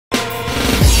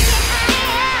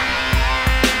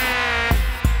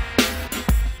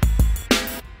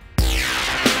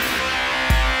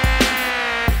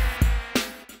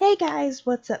guys,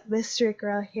 what's up? Mystery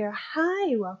Girl here.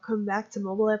 Hi, welcome back to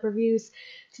Mobile App Reviews.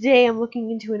 Today I'm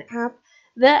looking into an app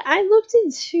that I looked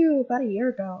into about a year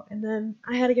ago, and then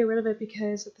I had to get rid of it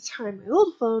because at the time my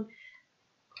old phone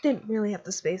didn't really have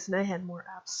the space and I had more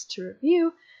apps to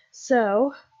review.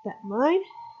 So, that in mind,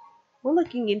 we're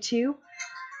looking into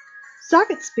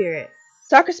Soccer Spirit.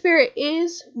 Soccer Spirit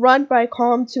is run by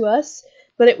Calm2Us,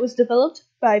 but it was developed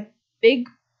by Big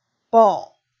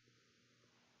Ball.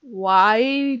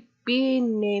 Why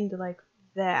being named like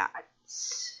that?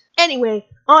 Anyway,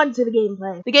 on to the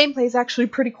gameplay. The gameplay is actually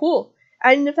pretty cool.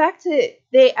 And the fact that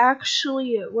they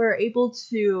actually were able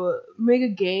to make a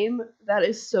game that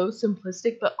is so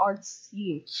simplistic but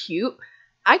artsy and cute,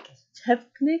 I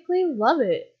technically love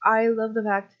it. I love the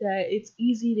fact that it's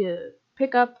easy to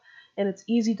pick up and it's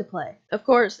easy to play. Of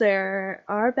course, there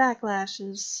are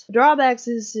backlashes. Drawbacks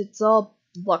is it's all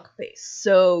luck-based,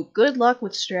 so good luck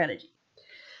with strategy.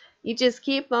 You just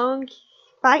keep on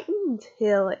fighting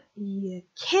until you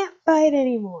can't fight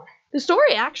anymore. The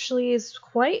story actually is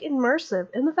quite immersive,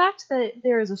 and the fact that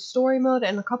there is a story mode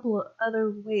and a couple of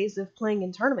other ways of playing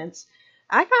in tournaments,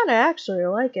 I kinda actually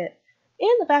like it.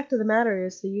 And the fact of the matter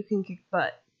is that you can kick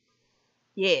butt.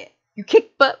 Yeah, you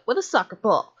kick butt with a soccer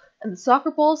ball, and the soccer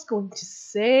ball is going to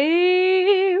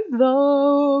save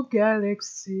the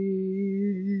galaxy.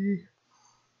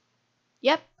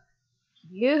 Yep,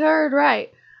 you heard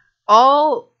right.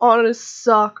 All on a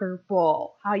soccer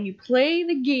ball. How you play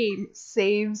the game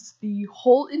saves the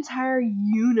whole entire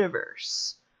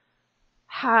universe.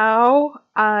 How?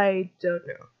 I don't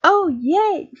know. Oh,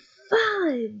 yay!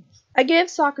 Fun! I give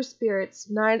Soccer Spirits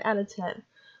 9 out of 10.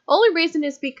 Only reason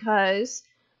is because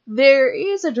there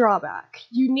is a drawback.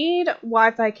 You need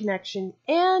Wi-Fi connection,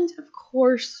 and of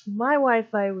course, my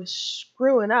Wi-Fi was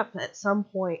screwing up at some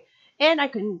point, and I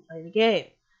couldn't play the game.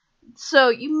 So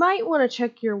you might want to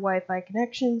check your Wi-Fi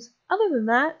connections. Other than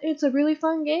that, it's a really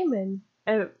fun game,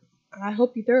 and I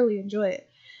hope you thoroughly enjoy it.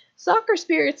 Soccer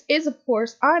Spirits is, of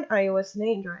course, on iOS and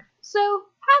Android, so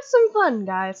have some fun,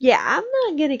 guys. Yeah, I'm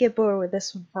not gonna get bored with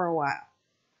this one for a while.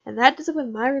 And that does it with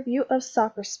my review of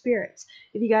Soccer Spirits.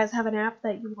 If you guys have an app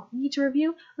that you want me to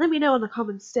review, let me know in the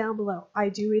comments down below. I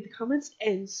do read the comments,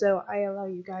 and so I allow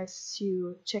you guys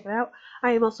to check it out.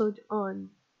 I am also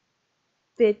on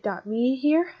vid.me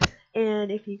here,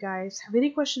 and if you guys have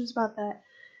any questions about that,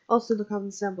 also in the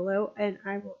comments down below, and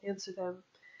I will answer them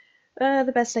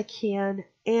the best I can.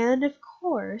 And of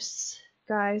course,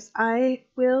 guys, I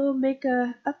will make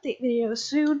a update video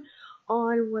soon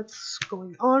on what's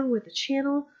going on with the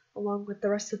channel along with the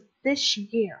rest of this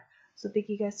year. So thank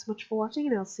you guys so much for watching,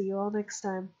 and I'll see you all next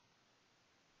time.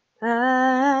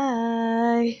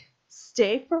 Bye.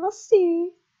 Stay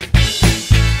frosty.